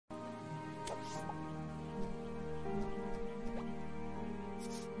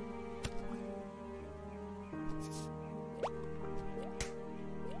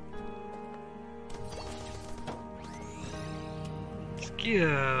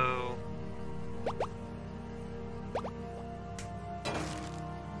go.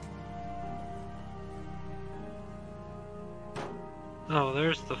 Oh,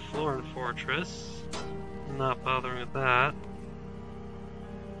 there's the Florin Fortress. Not bothering with that.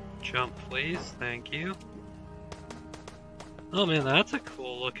 Jump, please. Thank you. Oh man, that's a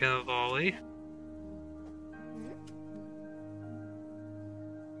cool looking volley.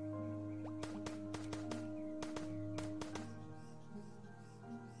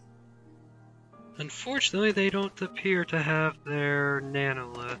 Unfortunately, they don't appear to have their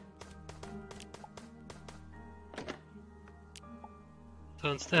nanolith.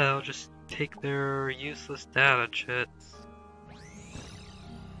 So instead, I'll just take their useless data chits.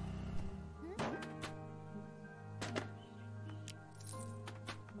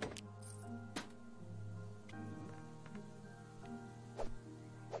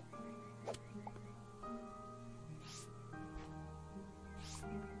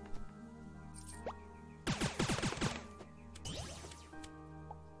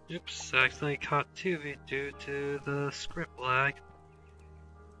 Oops, I accidentally caught Tuvi due to the script lag.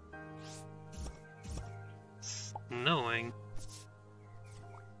 Snowing.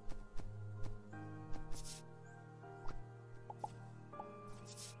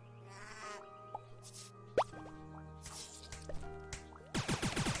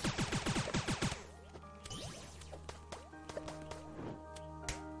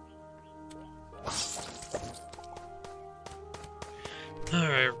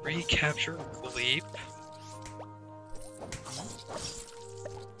 Alright, recapture Gleep.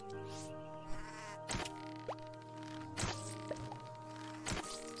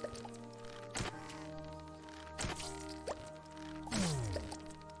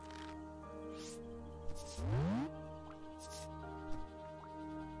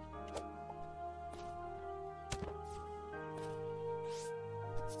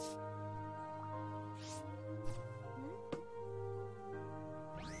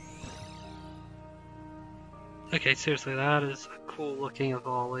 Okay, seriously, that is a cool looking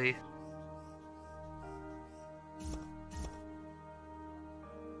volley.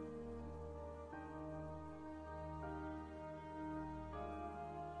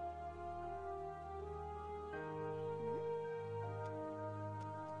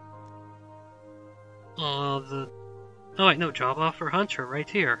 Oh wait, no, job offer Hunter right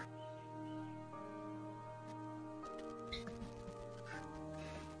here.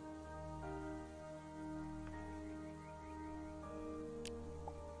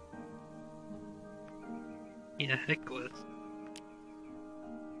 Yeah, heck with.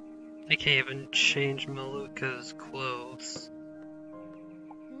 I can't even change Maluka's clothes.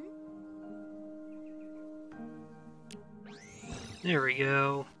 There we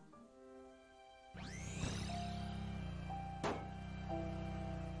go.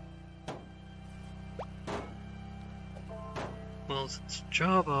 Well, since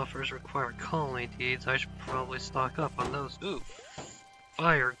job offers require colony deeds, I should probably stock up on those. Ooh,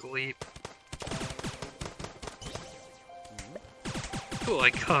 fire gleep. Cool,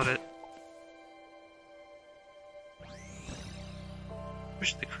 I caught it.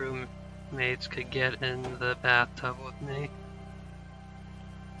 Wish the crewmates could get in the bathtub with me.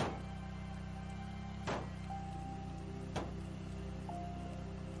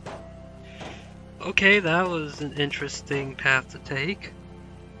 Okay, that was an interesting path to take.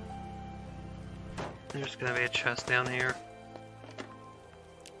 There's gonna be a chest down here.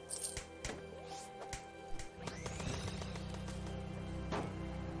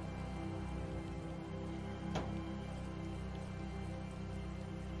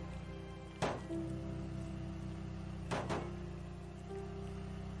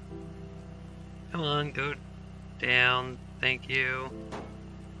 Come on, go down. Thank you.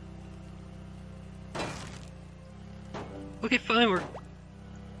 Okay, fine, we're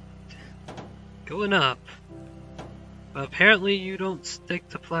going up. But apparently you don't stick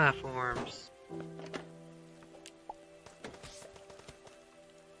to platforms.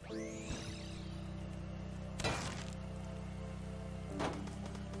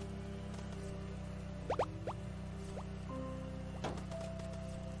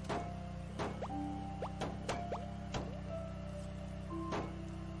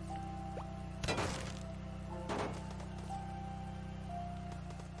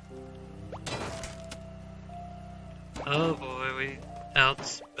 Oh boy, we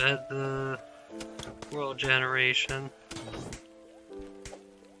outsped the world generation.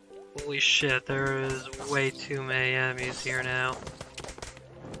 Holy shit, there is way too many enemies here now.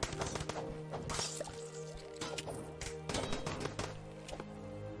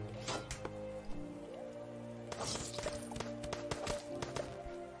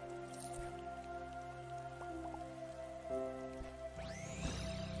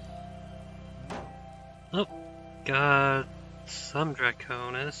 Oh, got some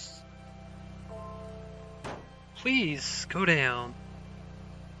Draconis. Please, go down.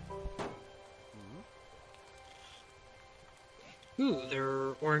 Ooh,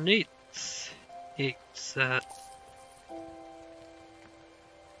 they're ornate egg set.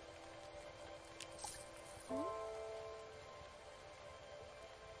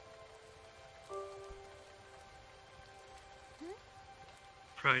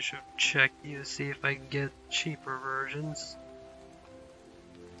 Probably should check you to see if I can get cheaper versions.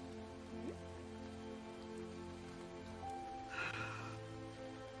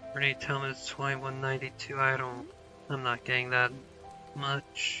 Renee tell me it's 21.92. I'm not getting that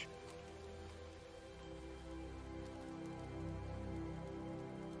much.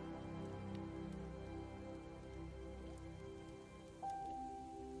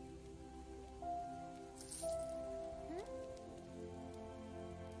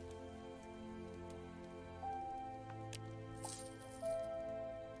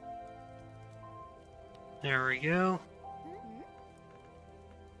 There we go.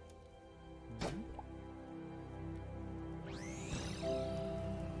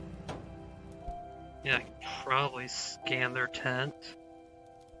 Yeah, I can probably scan their tent.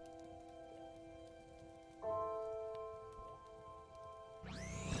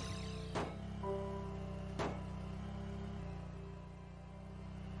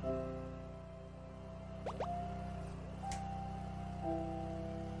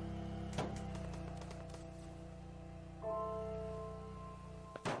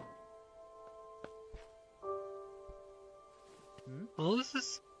 Well, this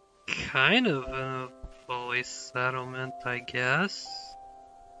is kind of a fully settlement, I guess.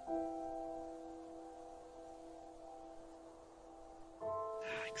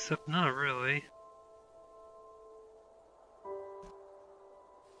 Except not really.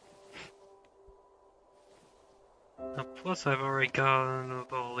 Plus I've already gotten a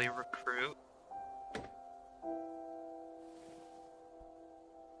volley recruit.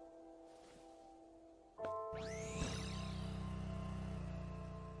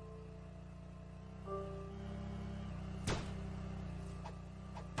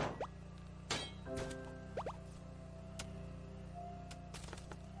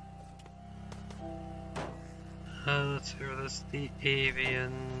 Let's hear this. The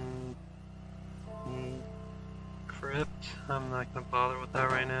avian crypt. I'm not gonna bother with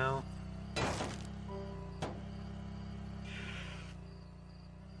that right now.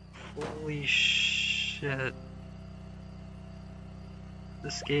 Holy shit.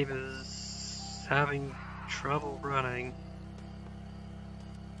 This game is having trouble running.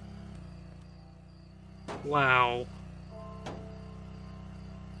 Wow.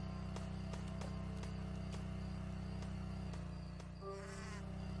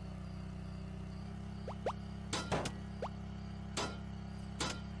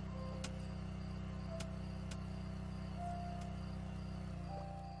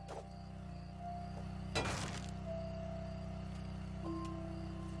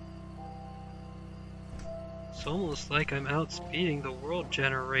 It's almost like I'm outspeeding the world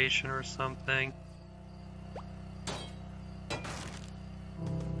generation or something.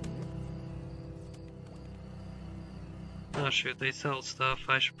 Oh shoot, they sell stuff.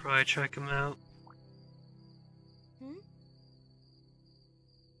 I should probably check them out.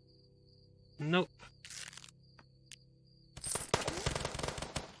 Nope.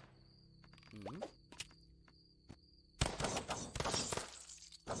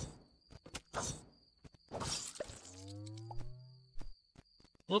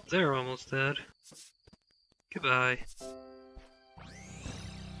 Well, they're almost dead. Goodbye.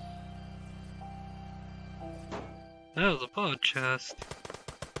 That was a pod chest.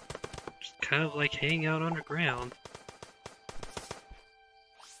 Just kind of like hanging out underground.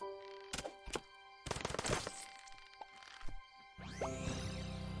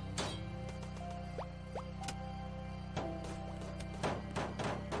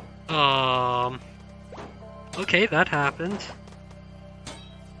 Okay, that happened.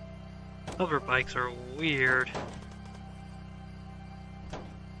 Hover bikes are weird.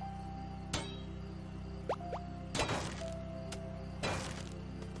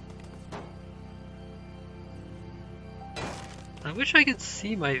 I wish I could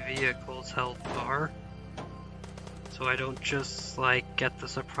see my vehicle's health bar, so I don't just like get the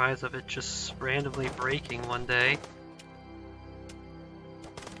surprise of it just randomly breaking one day.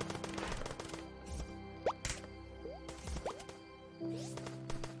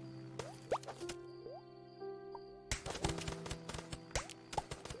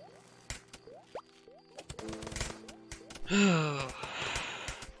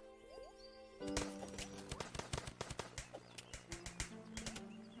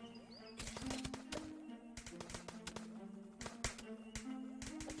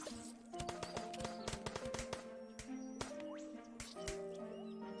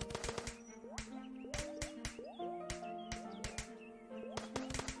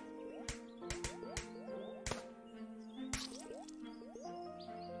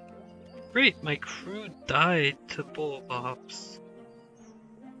 Great, my crew died to bull bops.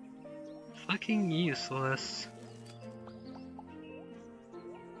 Fucking useless.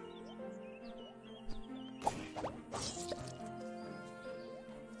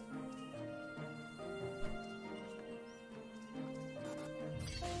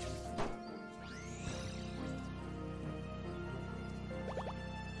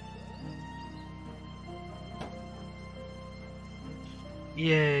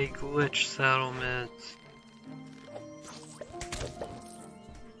 Yay, glitch settlement.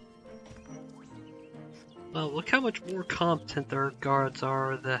 Well, look how much more competent their guards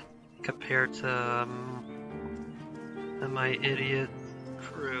are compared to my idiot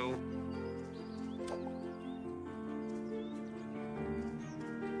crew.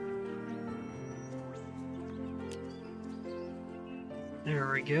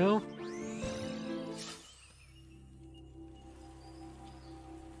 There we go.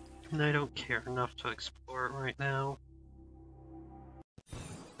 And I don't care enough to explore it right now.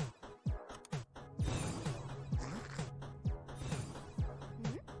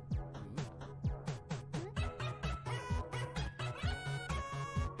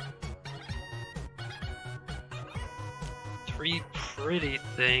 Three pretty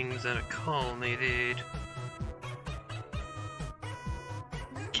things and a colony, dude.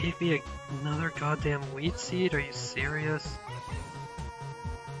 Gave me another goddamn wheat seed? Are you serious?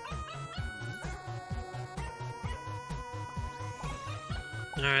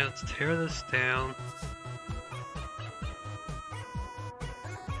 Alright, let's tear this down.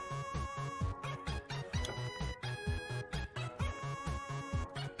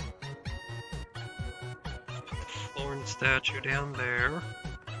 Put the Florin statue down there.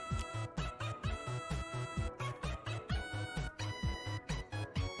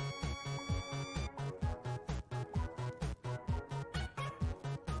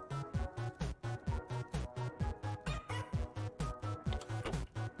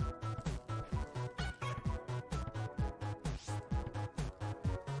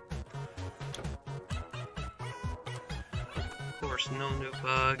 Of course, no new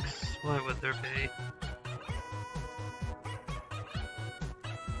bugs. Why would there be?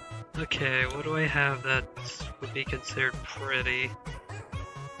 Okay, what do I have that would be considered pretty?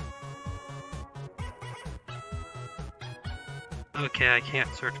 Okay, I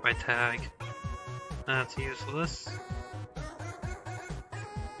can't search by tag. That's useless.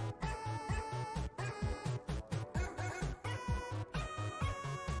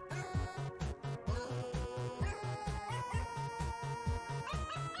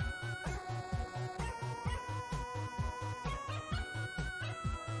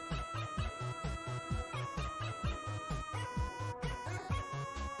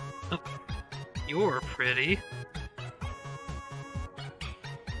 Oh, you're pretty.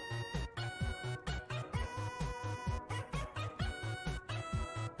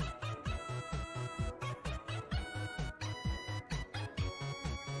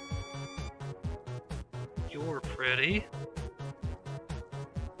 You're pretty.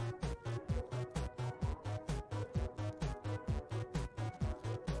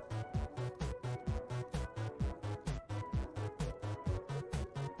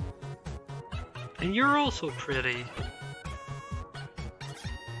 And you're also pretty.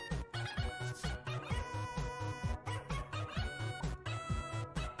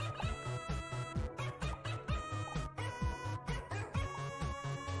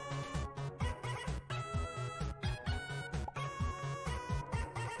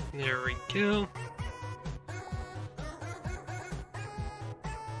 There we go.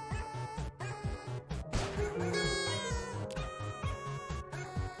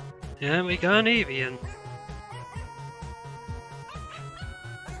 And we got an avian.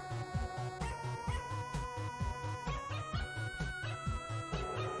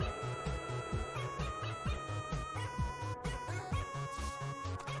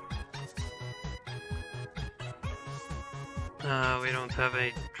 We don't have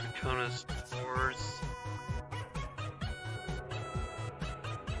any Draconis spores.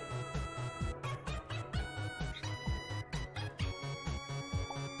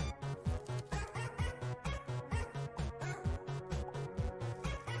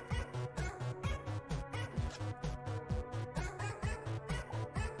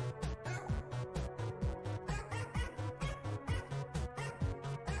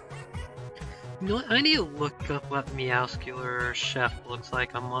 You know what? I need to look up what Meowscular Chef looks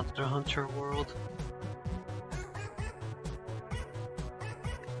like on Monster Hunter World.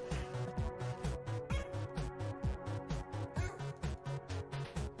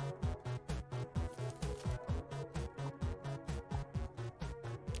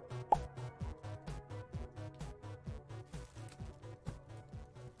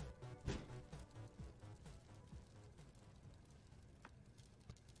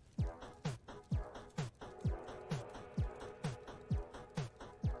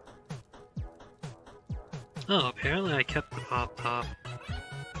 Oh, apparently I kept the pop top.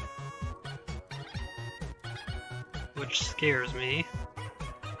 Which scares me.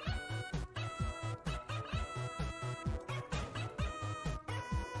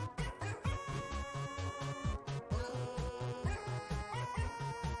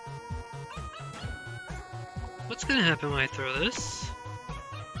 What's gonna happen when I throw this?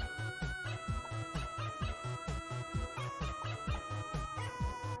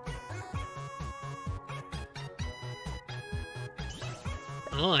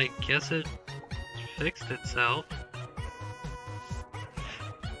 Well, I guess it fixed itself.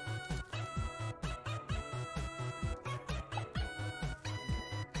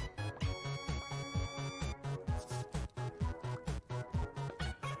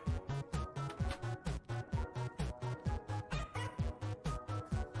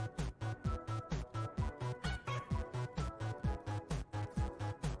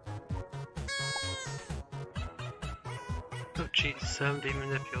 Oh geez, 70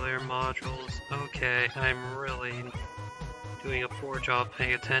 manipulator modules. Okay, I'm really doing a poor job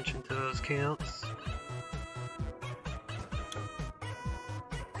paying attention to those counts.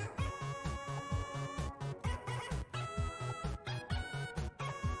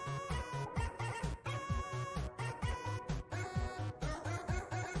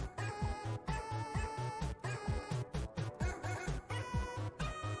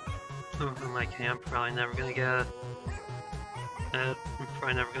 Oh, I'm probably never gonna get I'm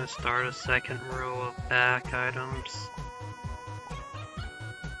probably never gonna start a second row of back items.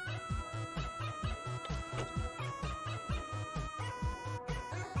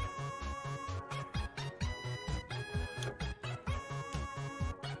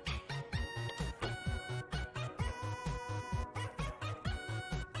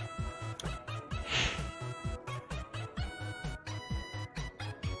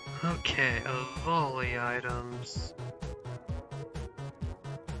 Okay, volley items.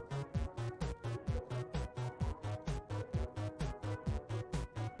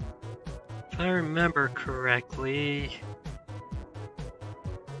 If I remember correctly,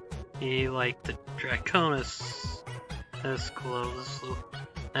 the Draconis clothes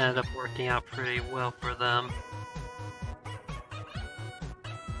ended up working out pretty well for them.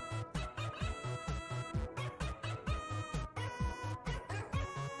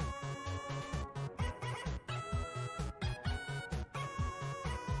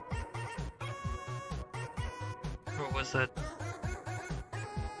 Or was that?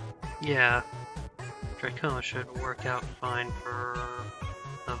 Yeah, Draconis should work out fine for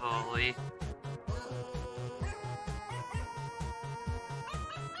the volley.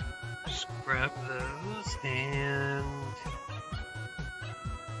 Just grab those and...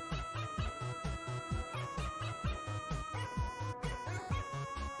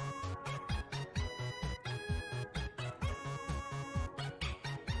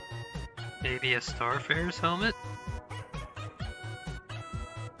 maybe a Starfarer's helmet?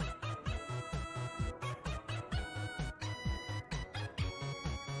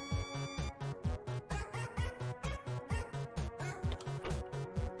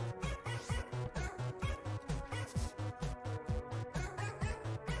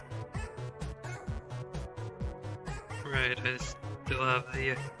 Right, I still have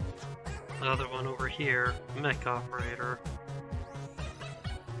the other one over here, Mech Operator.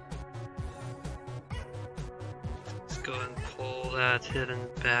 Let's go ahead and pull that hidden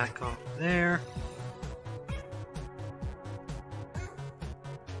back off there.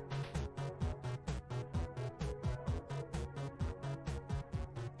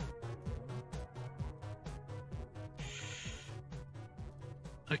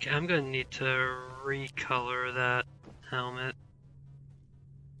 Okay, I'm gonna need to recolor that helmet.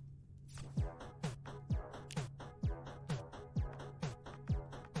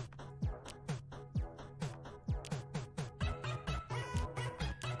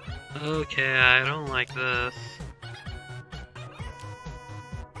 Okay, I don't like this.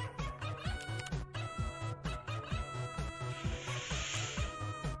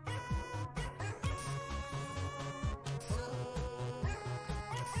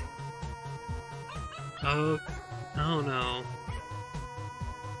 Oh no.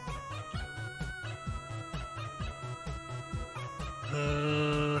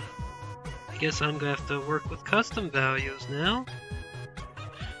 I guess I'm gonna have to work with custom values now.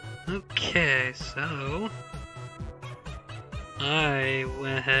 Okay, so I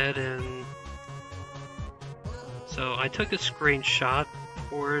went ahead and I took a screenshot,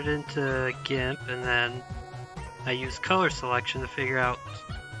 poured it into GIMP, and then I used color selection to figure out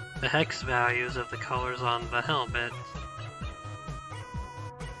the hex values of the colors on the helmet.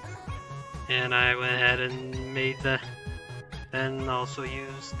 And I went ahead and made then also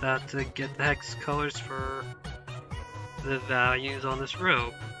used that to get the hex colors for the values on this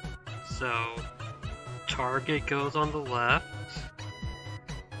rope. So target goes on the left,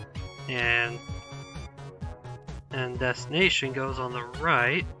 and destination goes on the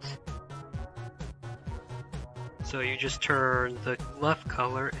right. So you just turn the left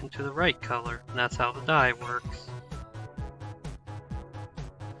color into the right color, and that's how the die works.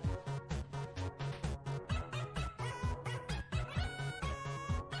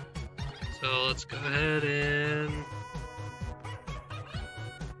 So let's go ahead and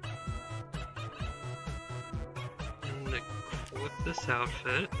equip this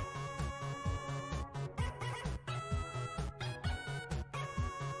outfit.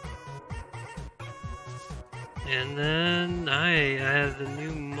 And then I added a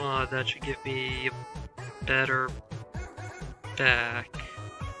new mod that should give me a better back.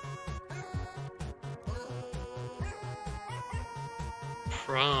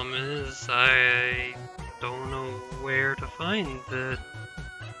 Problem is, I don't know where to find it.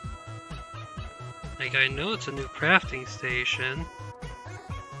 Like, I know it's a new crafting station.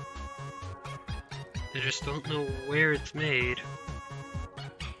 I just don't know where it's made.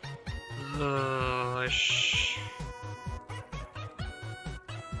 Of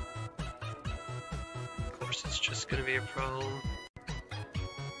course, it's just gonna be a problem.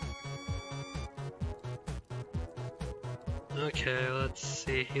 Okay, let's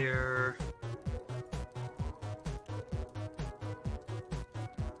see here.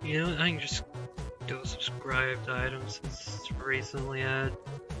 You know, I can just go subscribed items since recently added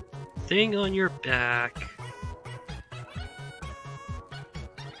thing on your back.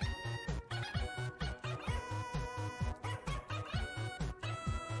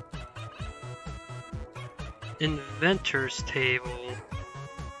 Inventor's table.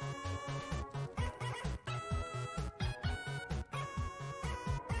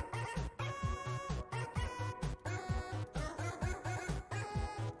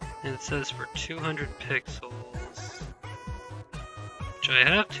 And it says for 200 pixels. Which I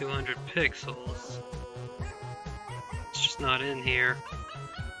have 200 pixels. It's just not in here.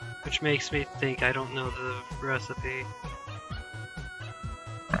 Which makes me think I don't know the recipe.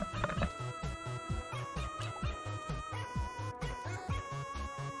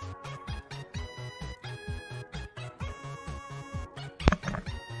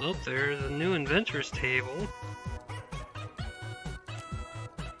 Well, there's a new inventor's table.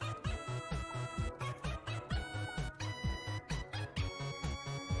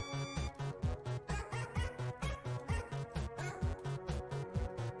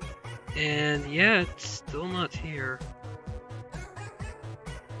 And yeah, it's still not here.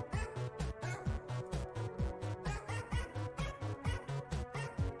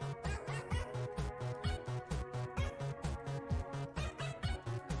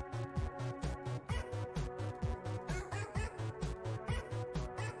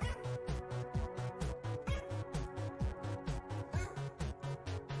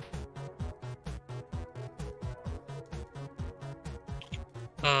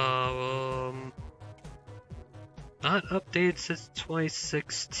 Not updated since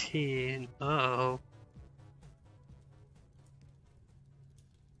 2016. Uh-oh.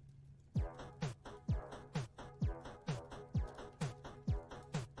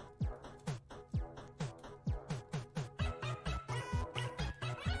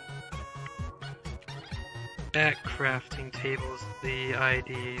 Back crafting table is the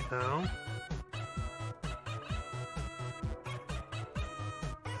ID though.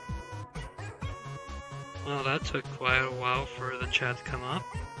 Well, that took quite a while for the chat to come up.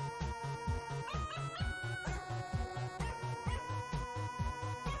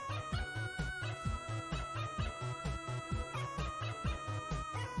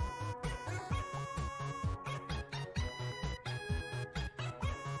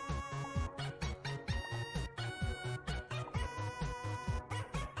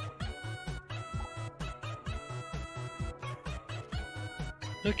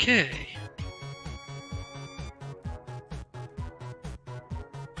 Okay.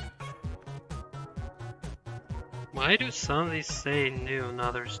 Why do some of these say new and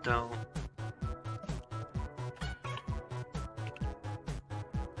others don't?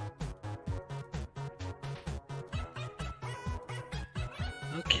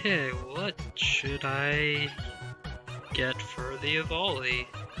 Okay, what should I get for the Evoli?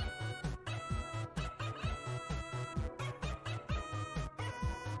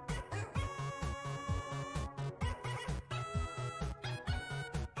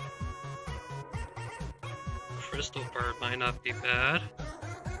 Crystal Bird might not be bad.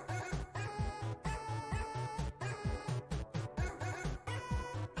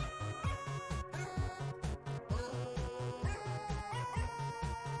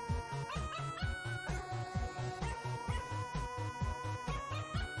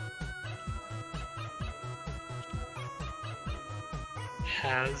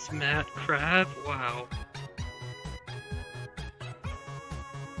 Hazmat crab? Wow.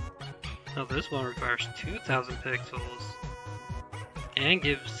 Now this one requires 2,000 pixels and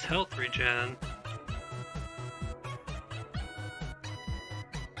gives health regen.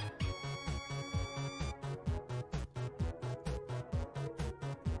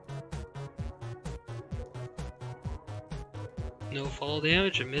 No fall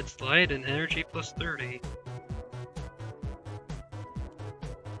damage, emits light and energy plus 30.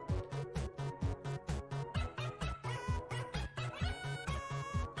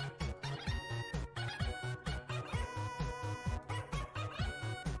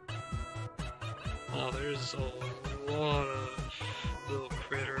 Wow, there's a lot of little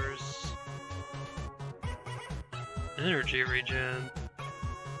critters. Energy regen.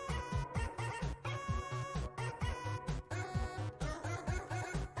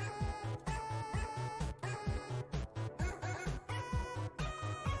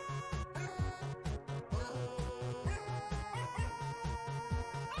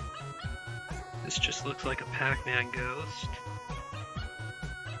 This just looks like a Pac-Man ghost.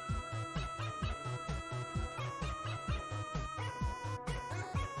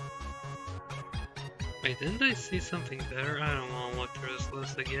 Wait, didn't I see something better? I don't want to look through this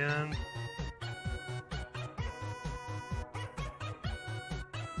list again.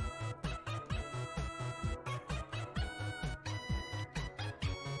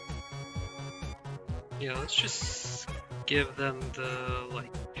 Yeah, let's just give them the,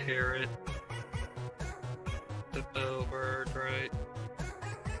 like, parrot. The bowbird, right?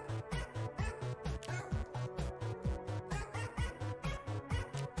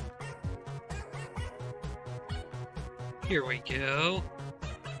 Here we go.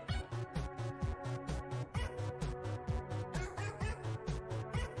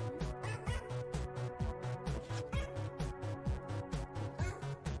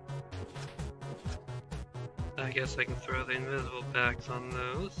 I guess I can throw the invisible packs on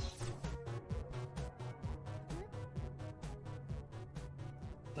those.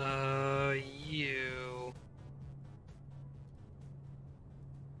 You.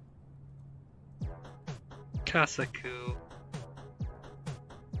 Kasaku.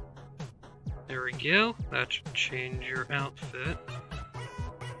 There we go. That should change your outfit.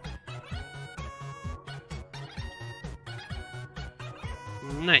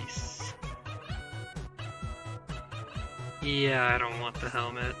 Nice. Yeah, I don't want the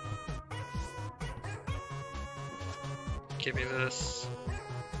helmet. Give me this.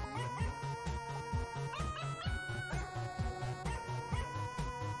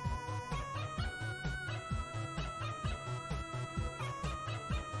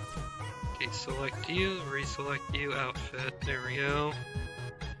 Okay, select you, reselect you, outfit. There we go.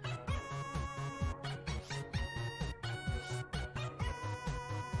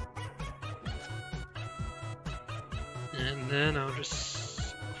 And then I'll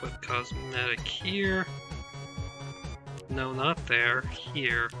just put cosmetic here. No, not there.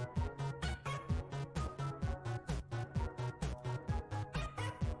 Here.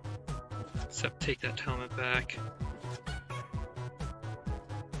 Except take that helmet back.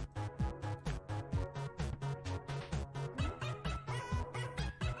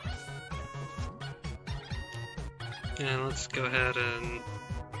 And let's go ahead and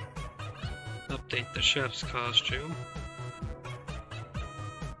update the chef's costume.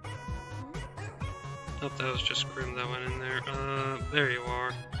 Oh, that was just Grim that went in there. There you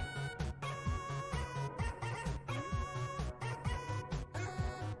are.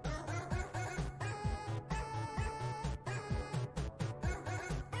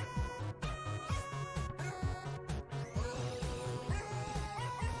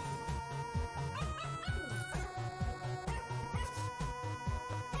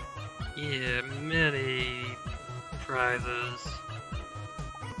 Yeah, many prizes.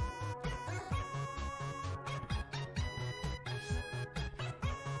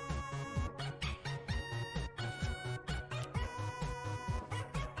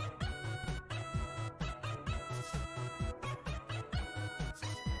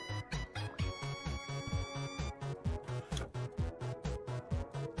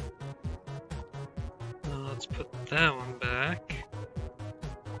 Let's put that one back.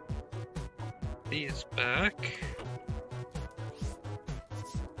 These back.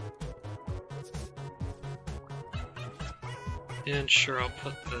 And sure, I'll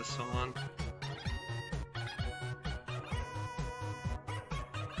put this on.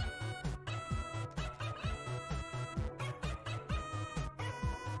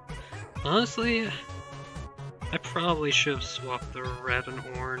 Honestly, I probably should have swapped the red and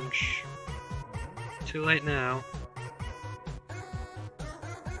orange. Too late now.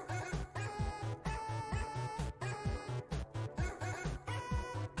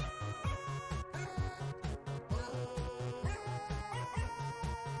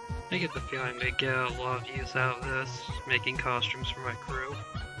 I get the feeling they get a lot of use out of this, making costumes for my crew.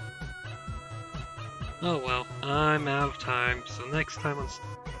 Oh well, I'm out of time, so next time on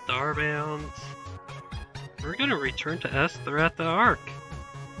Starbound, we're gonna return to Esther at the Ark.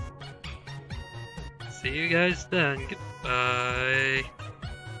 See you guys then, goodbye.